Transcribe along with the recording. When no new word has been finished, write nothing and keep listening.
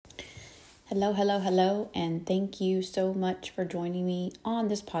Hello, hello, hello, and thank you so much for joining me on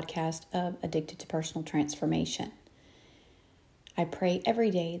this podcast of Addicted to Personal Transformation. I pray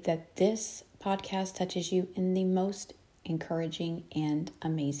every day that this podcast touches you in the most encouraging and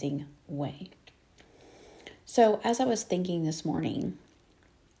amazing way. So, as I was thinking this morning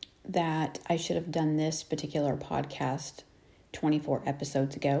that I should have done this particular podcast 24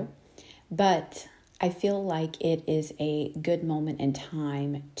 episodes ago, but I feel like it is a good moment in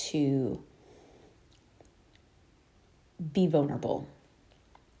time to be vulnerable.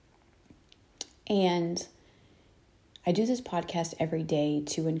 And I do this podcast every day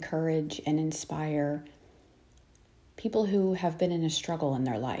to encourage and inspire people who have been in a struggle in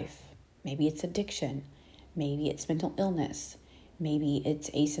their life. Maybe it's addiction, maybe it's mental illness, maybe it's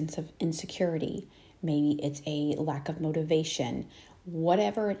a sense of insecurity, maybe it's a lack of motivation.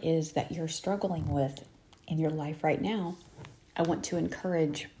 Whatever it is that you're struggling with in your life right now, I want to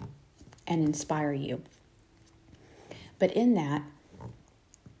encourage and inspire you. But in that,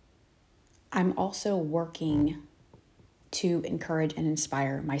 I'm also working to encourage and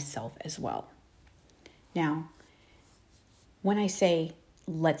inspire myself as well. Now, when I say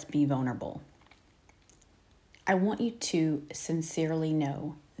let's be vulnerable, I want you to sincerely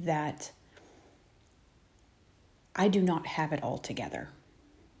know that I do not have it all together.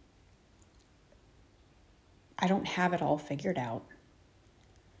 I don't have it all figured out.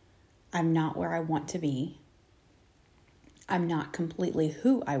 I'm not where I want to be. I'm not completely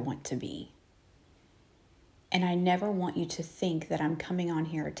who I want to be. And I never want you to think that I'm coming on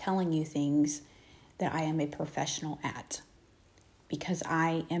here telling you things that I am a professional at, because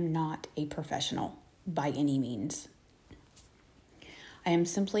I am not a professional by any means. I am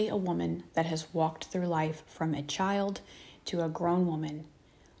simply a woman that has walked through life from a child to a grown woman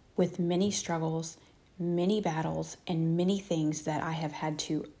with many struggles, many battles, and many things that I have had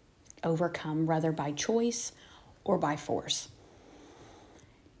to overcome, whether by choice or by force.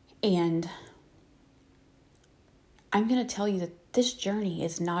 And I'm going to tell you that this journey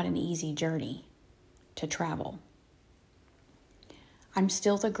is not an easy journey to travel. I'm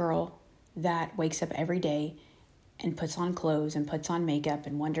still the girl that wakes up every day and puts on clothes and puts on makeup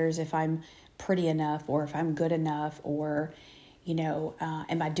and wonders if I'm pretty enough or if I'm good enough or,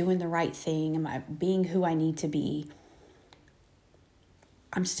 am I doing the right thing? Am I being who I need to be?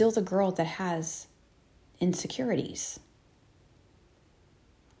 I'm still the girl that has insecurities.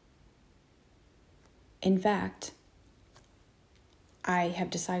 In fact, I have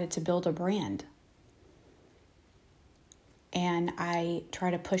decided to build a brand. And I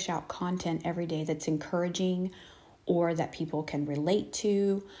try to push out content every day that's encouraging or that people can relate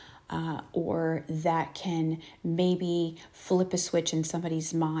to, or that can maybe flip a switch in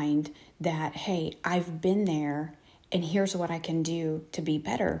somebody's mind that, hey, I've been there and here's what I can do to be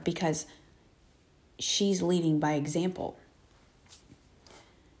better because she's leading by example.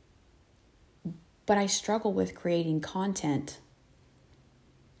 But I struggle with creating content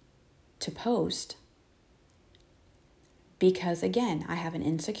to post because, again, I have an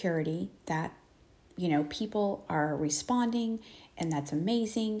insecurity that, people are responding and that's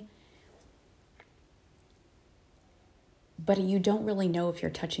amazing. But you don't really know if you're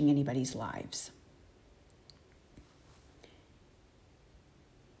touching anybody's lives.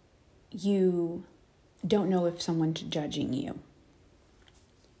 You don't know if someone's judging you.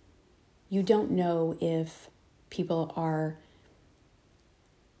 You don't know if people are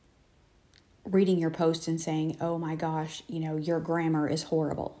reading your post and saying, oh my gosh, your grammar is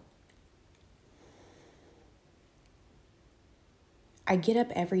horrible. I get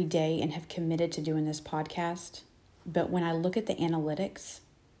up every day and have committed to doing this podcast, but when I look at the analytics,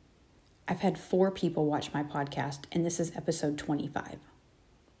 I've had 4 people watch my podcast, and this is episode 25.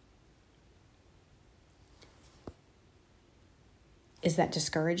 Is that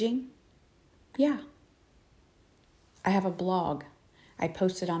discouraging? Yeah. I have a blog. I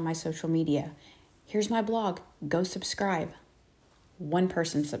post it on my social media. Here's my blog. Go subscribe. 1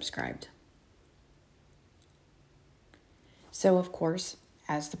 person subscribed. So, of course,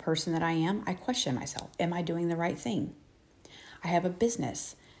 as the person that I am, I question myself. Am I doing the right thing? I have a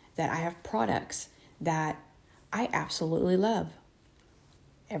business that I have products that I absolutely love.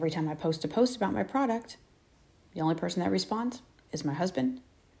 Every time I post a post about my product, the only person that responds is my husband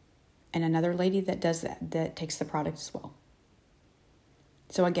and another lady that does that takes the product as well.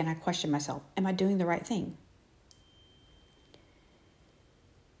 So again, I question myself, am I doing the right thing?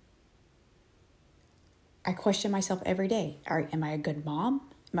 I question myself every day. Am I a good mom?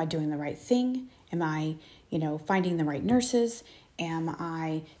 Am I doing the right thing? Am I, finding the right nurses? Am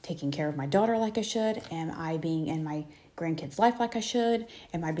I taking care of my daughter like I should? Am I being in my grandkids' life like I should?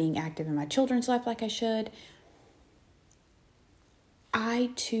 Am I being active in my children's life like I should?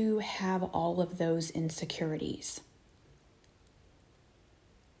 I too have all of those insecurities.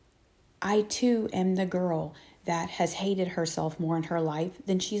 I too am the girl that has hated herself more in her life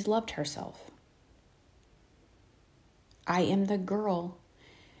than she's loved herself. I am the girl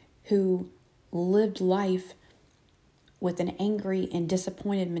who lived life with an angry and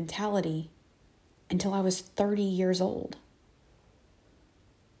disappointed mentality until I was 30 years old.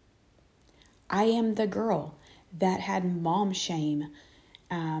 I am the girl that had mom shame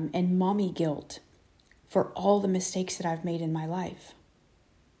and mommy guilt for all the mistakes that I've made in my life.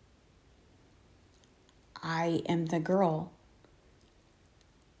 I am the girl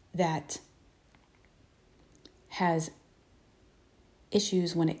that has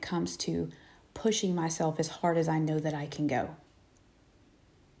issues when it comes to pushing myself as hard as I know that I can go.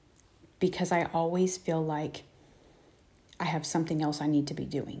 Because I always feel like I have something else I need to be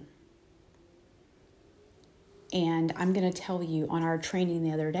doing. And I'm going to tell you, on our training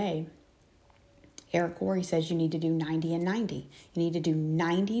the other day, Eric Worre says you need to do 90 and 90. You need to do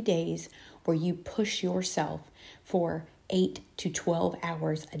 90 days where you push yourself for 8 to 12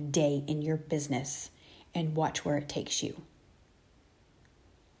 hours a day in your business and watch where it takes you.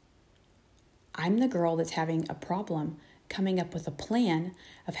 I'm the girl that's having a problem coming up with a plan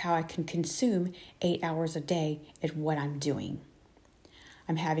of how I can consume 8 hours a day at what I'm doing.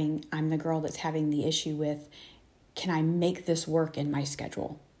 I'm the girl that's having the issue with, can I make this work in my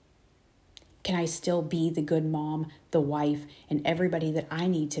schedule? Can I still be the good mom, the wife, and everybody that I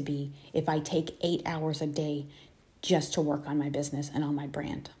need to be if I take 8 hours a day just to work on my business and on my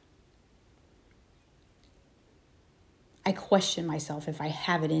brand? I question myself if I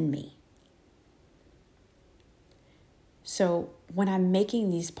have it in me. So when I'm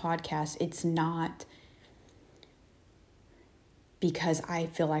making these podcasts, it's not because I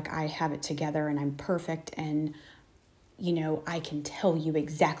feel like I have it together and I'm perfect and, I can tell you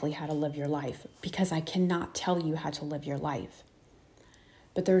exactly how to live your life, because I cannot tell you how to live your life.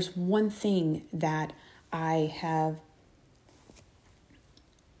 But there's one thing that I have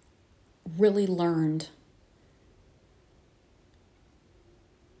really learned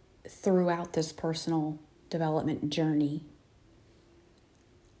throughout this personal development journey,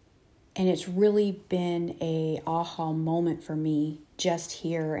 and it's really been a aha moment for me just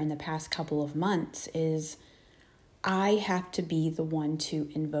here in the past couple of months, is I have to be the one to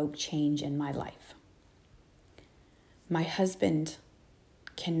invoke change in my life. My husband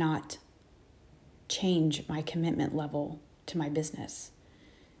cannot change my commitment level to my business.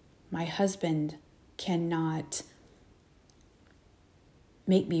 My husband cannot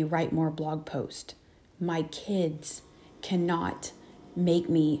make me write more blog posts. My kids cannot make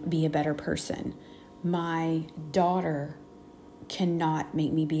me be a better person. My daughter cannot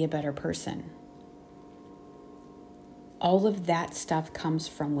make me be a better person. All of that stuff comes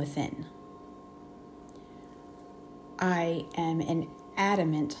from within. I am an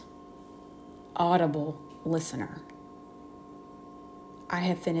adamant, audible listener. I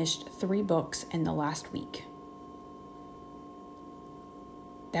have finished 3 books in the last week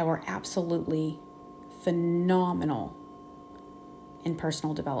that were absolutely phenomenal in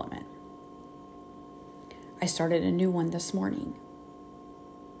personal development. I started a new one this morning,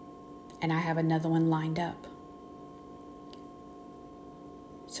 and I have another one lined up.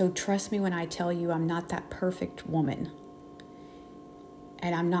 So trust me when I tell you I'm not that perfect woman,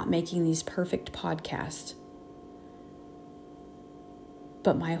 and I'm not making these perfect podcasts.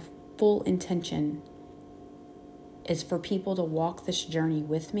 But my full intention is for people to walk this journey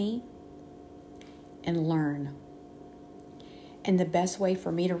with me and learn. And the best way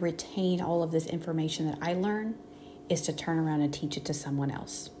for me to retain all of this information that I learn is to turn around and teach it to someone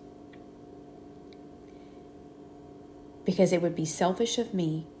else. Because it would be selfish of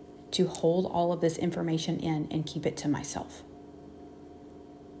me to hold all of this information in and keep it to myself.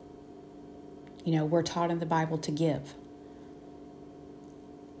 We're taught in the Bible to give.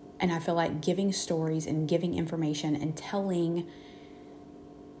 And I feel like giving stories and giving information and telling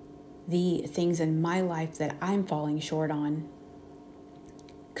the things in my life that I'm falling short on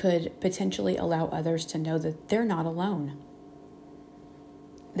could potentially allow others to know that they're not alone.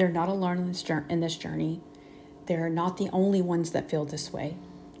 They're not alone in this journey. They're not the only ones that feel this way.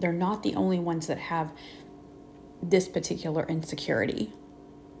 They're not the only ones that have this particular insecurity.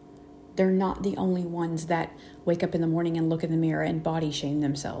 They're not the only ones that wake up in the morning and look in the mirror and body shame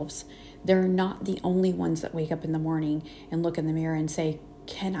themselves. They're not the only ones that wake up in the morning and look in the mirror and say,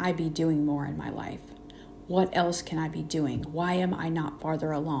 can I be doing more in my life? What else can I be doing? Why am I not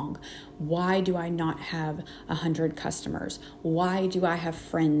farther along? Why do I not have 100 customers? Why do I have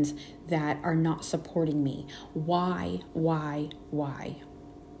friends that are not supporting me? Why?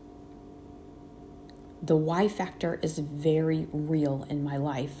 The why factor is very real in my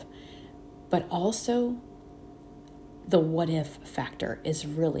life, but also the what if factor is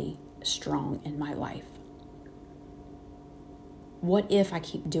really strong in my life. What if I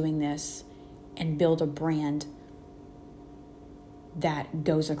keep doing this and build a brand that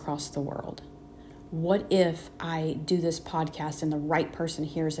goes across the world? What if I do this podcast and the right person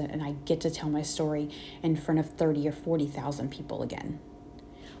hears it and I get to tell my story in front of 30 or 40,000 people again?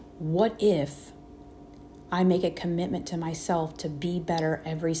 What if I make a commitment to myself to be better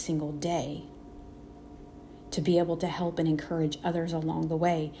every single day, to be able to help and encourage others along the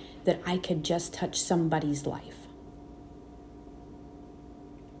way, that I could just touch somebody's life?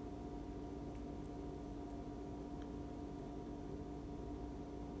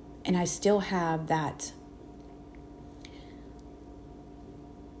 And I still have that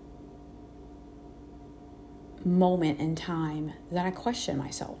moment in time that I question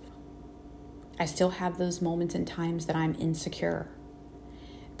myself. I still have those moments and times that I'm insecure,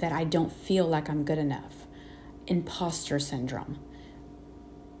 that I don't feel like I'm good enough. Imposter syndrome.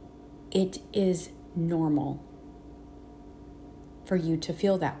 It is normal for you to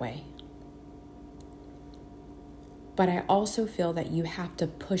feel that way. But I also feel that you have to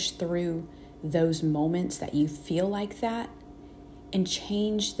push through those moments that you feel like that and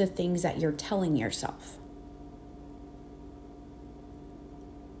change the things that you're telling yourself.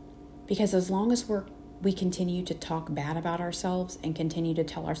 Because as long as we continue to talk bad about ourselves and continue to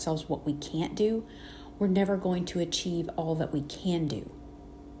tell ourselves what we can't do, we're never going to achieve all that we can do.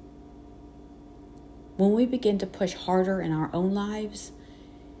 When we begin to push harder in our own lives,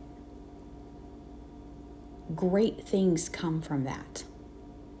 great things come from that.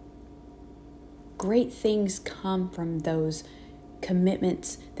 Great things come from those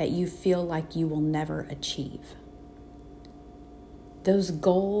commitments that you feel like you will never achieve. Those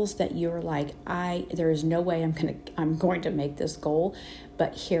goals that you're like, there is no way I'm going to make this goal,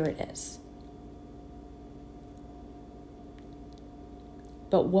 but here it is.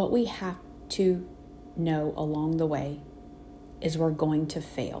 But what we have to know along the way is we're going to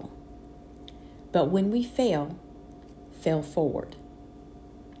fail. But when we fail forward.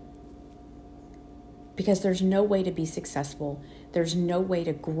 Because there's no way to be successful. There's no way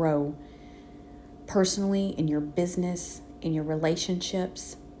to grow personally, in your business, in your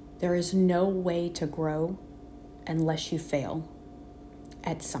relationships. There is no way to grow unless you fail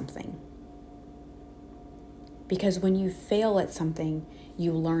at something. Because when you fail at something,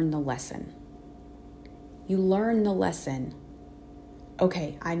 you learn the lesson. You learn the lesson.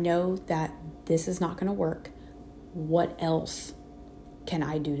 Okay, I know that this is not going to work. What else can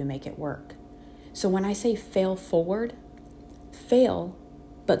I do to make it work? So when I say fail forward, fail,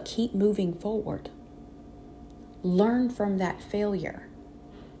 but keep moving forward. Learn from that failure.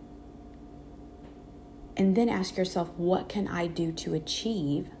 And then ask yourself, what can I do to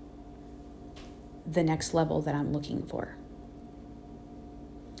achieve the next level that I'm looking for?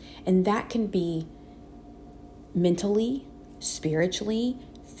 And that can be mentally, spiritually,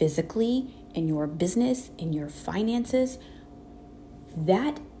 physically, in your business, in your finances.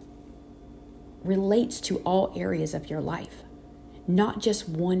 That relates to all areas of your life, not just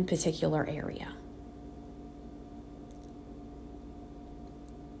one particular area.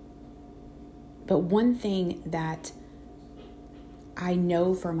 But one thing that I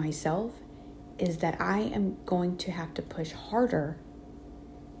know for myself is that I am going to have to push harder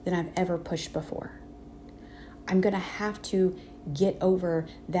than I've ever pushed before. I'm going to have to get over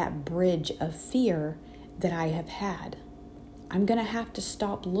that bridge of fear that I have had. I'm going to have to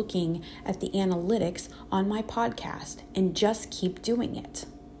stop looking at the analytics on my podcast and just keep doing it.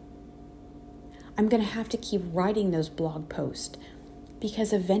 I'm going to have to keep writing those blog posts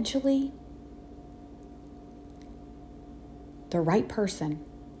because eventually the right person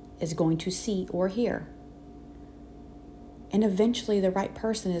is going to see or hear. And eventually the right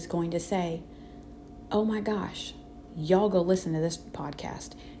person is going to say, oh my gosh, y'all go listen to this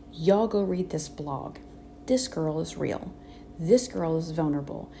podcast. Y'all go read this blog. This girl is real. This girl is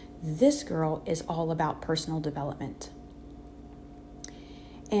vulnerable. This girl is all about personal development.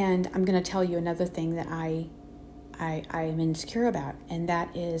 And I'm going to tell you another thing that I am insecure about, and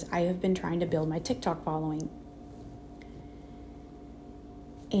that is I have been trying to build my TikTok following.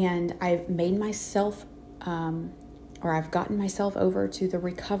 And I've made myself, I've gotten myself over to the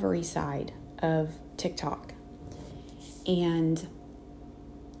recovery side of TikTok. And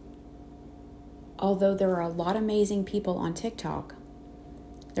although there are a lot of amazing people on TikTok,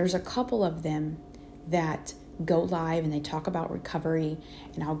 there's a couple of them that go live and they talk about recovery,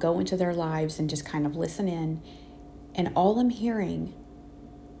 and I'll go into their lives and just kind of listen in, and all I'm hearing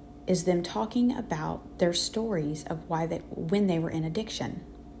is them talking about their stories of when they were in addiction.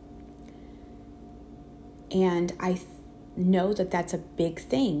 And I know that that's a big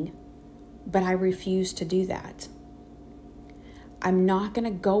thing, but I refuse to do that. I'm not going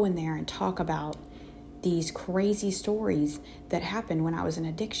to go in there and talk about these crazy stories that happened when I was in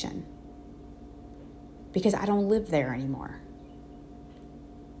addiction, because I don't live there anymore.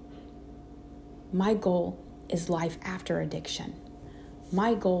 My goal is life after addiction.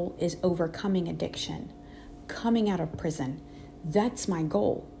 My goal is overcoming addiction, coming out of prison. That's my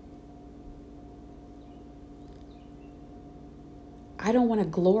goal. I don't want to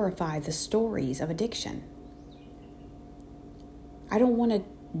glorify the stories of addiction. I don't want to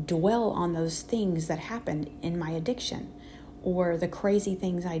dwell on those things that happened in my addiction or the crazy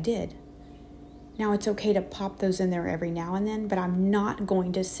things I did. Now, it's okay to pop those in there every now and then, but I'm not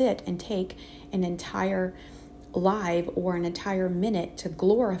going to sit and take an entire live or an entire minute to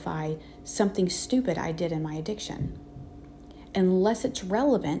glorify something stupid I did in my addiction, unless it's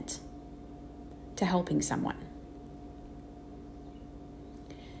relevant to helping someone.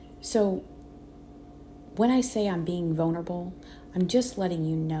 So when I say I'm being vulnerable, I'm just letting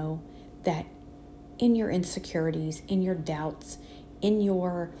you know that in your insecurities, in your doubts, in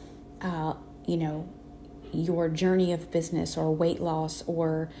your journey of business or weight loss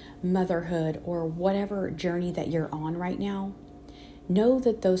or motherhood or whatever journey that you're on right now, know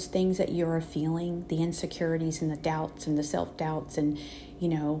that those things that you're feeling, the insecurities and the doubts and the self-doubts and,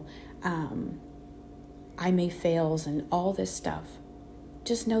 I may fails and all this stuff,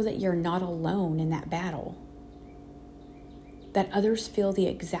 just know that you're not alone in that battle, that others feel the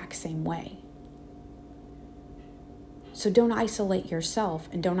exact same way. So don't isolate yourself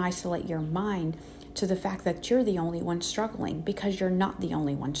and don't isolate your mind to the fact that you're the only one struggling, because you're not the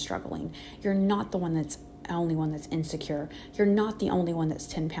only one struggling. You're not the only one that's insecure. You're not the only one that's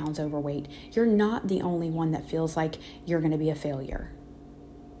 10 pounds overweight. You're not the only one that feels like you're going to be a failure.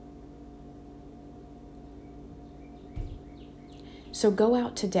 So go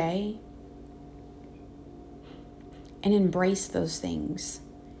out today and embrace those things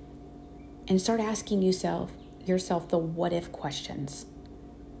and start asking yourself the what if questions.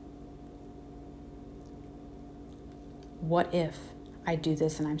 What if I do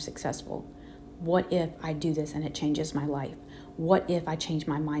this and I'm successful? What if I do this and it changes my life? What if I change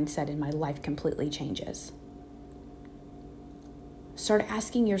my mindset and my life completely changes? Start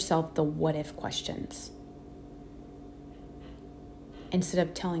asking yourself the what if questions, instead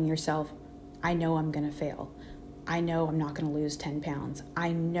of telling yourself, I know I'm going to fail. I know I'm not going to lose 10 pounds.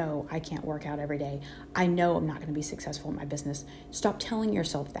 I know I can't work out every day. I know I'm not going to be successful in my business. Stop telling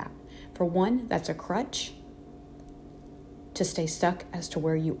yourself that. For one, that's a crutch to stay stuck as to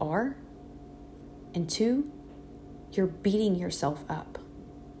where you are. And two, you're beating yourself up.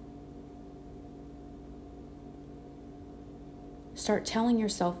 Start telling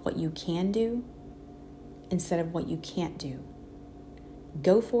yourself what you can do instead of what you can't do.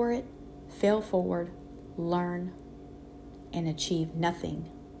 Go for it, fail forward, learn, and achieve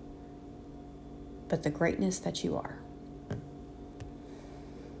nothing but the greatness that you are.